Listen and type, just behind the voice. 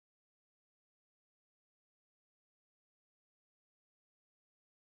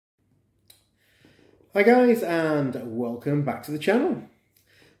Hi guys, and welcome back to the channel.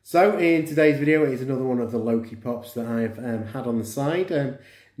 So in today's video is another one of the Loki Pops that I've had on the side,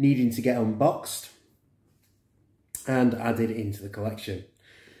 needing to get unboxed and added into the collection.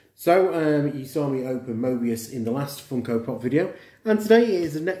 So you saw me open Mobius in the last Funko Pop video, and today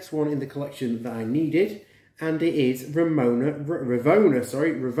is the next one in the collection that I needed, and it is Ravona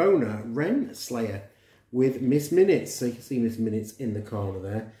Renslayer with Miss Minutes. So you can see Miss Minutes in the corner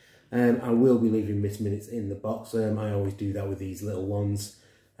there. I will be leaving Miss Minutes in the box. I always do that with these little ones,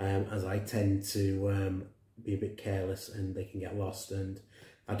 as I tend to be a bit careless and they can get lost, and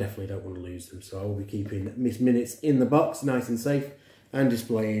I definitely don't want to lose them. So I will be keeping Miss Minutes in the box, nice and safe, and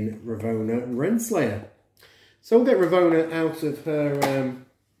displaying Ravona Renslayer. So we'll get Ravona out of her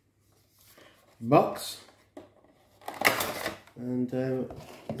box and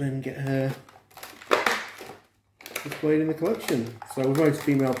then get her displayed in the collection. So with most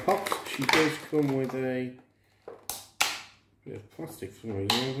female pops, she does come with a bit of plastic for some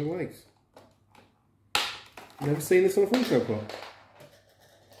reason on her legs. Never seen this on a Funko Pop,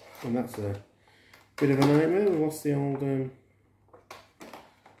 and that's a bit of a nightmare. We lost the old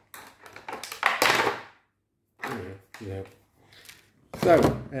yeah. So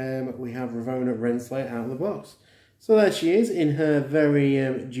we have Ravona Renslayer out of the box. So there she is in her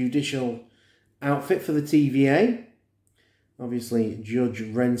very judicial outfit for the TVA. Obviously, Judge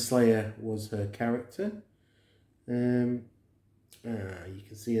Renslayer was her character. You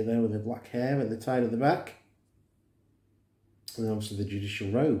can see her there with her black hair at the tied at the back. And obviously the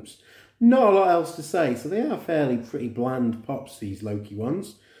judicial robes. Not a lot else to say. So they are fairly pretty bland pops, these Loki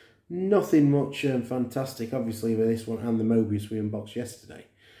ones. Nothing much fantastic, obviously, with this one and the Mobius we unboxed yesterday.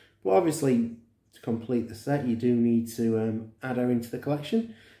 But obviously, to complete the set, you do need to add her into the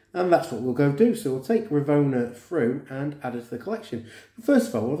collection. And that's what we'll go do. So we'll take Ravona through and add her to the collection. But first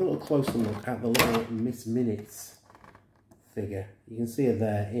of all, we'll have a little closer look at the little Miss Minutes figure. You can see her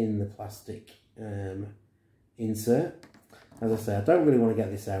there in the plastic insert. As I say, I don't really want to get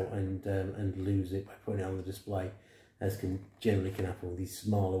this out and lose it by putting it on the display, as generally can happen with these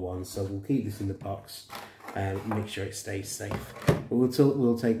smaller ones. So we'll keep this in the box and make sure it stays safe. But we'll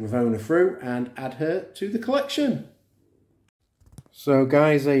take Ravona through and add her to the collection. So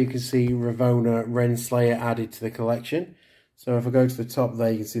guys, there you can see Ravona Renslayer added to the collection. So if I go to the top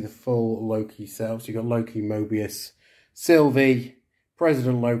there, you can see the full Loki setup. So you've got Loki, Mobius, Sylvie,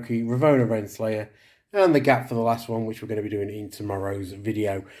 President Loki, Ravona Renslayer, and the gap for the last one, which we're going to be doing in tomorrow's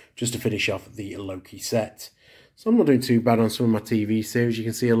video, just to finish off the Loki set. So I'm not doing too bad on some of my TV series. You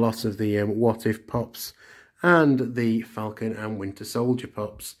can see a lot of the What If Pops and the Falcon and Winter Soldier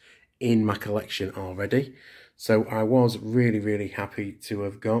Pops in my collection already. So I was really happy to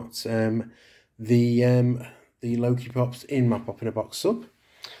have got the Loki Pops in my Pop in a Box sub.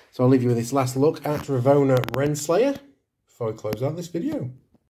 So I'll leave you with this last look at Ravona Renslayer before I close out this video.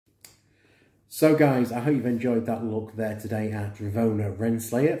 So guys, I hope you've enjoyed that look there today at Ravona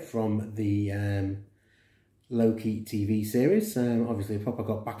Renslayer from the Loki TV series. Obviously a pop I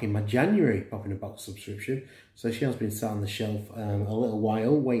got back in my January Pop in a Box subscription. So she has been sat on the shelf a little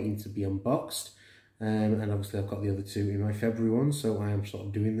while waiting to be unboxed. And obviously I've got the other two in my February one, so I am sort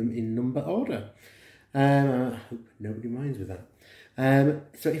of doing them in number order. I hope nobody minds with that.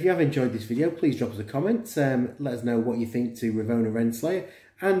 So if you have enjoyed this video, please drop us a comment. Let us know what you think to Ravona Renslayer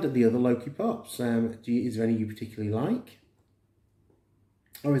and the other Loki Pops. Is there any you particularly like?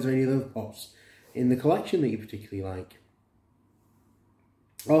 Or is there any other Pops in the collection that you particularly like?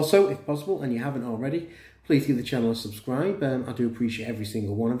 Also, if possible, and you haven't already, please give the channel a subscribe. I do appreciate every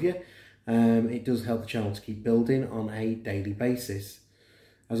single one of you. It does help the channel to keep building on a daily basis.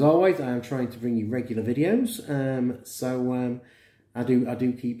 As always, I am trying to bring you regular videos, so I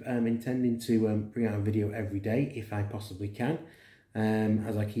do keep intending to bring out a video every day if I possibly can.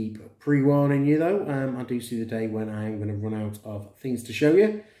 As I keep pre-warning you though, I do see the day when I am going to run out of things to show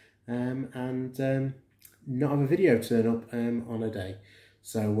you and not have a video turn up on a day.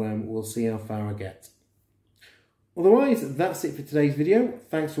 So we'll see how far I get. Otherwise, that's it for today's video.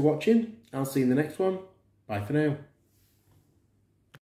 Thanks for watching. I'll see you in the next one. Bye for now.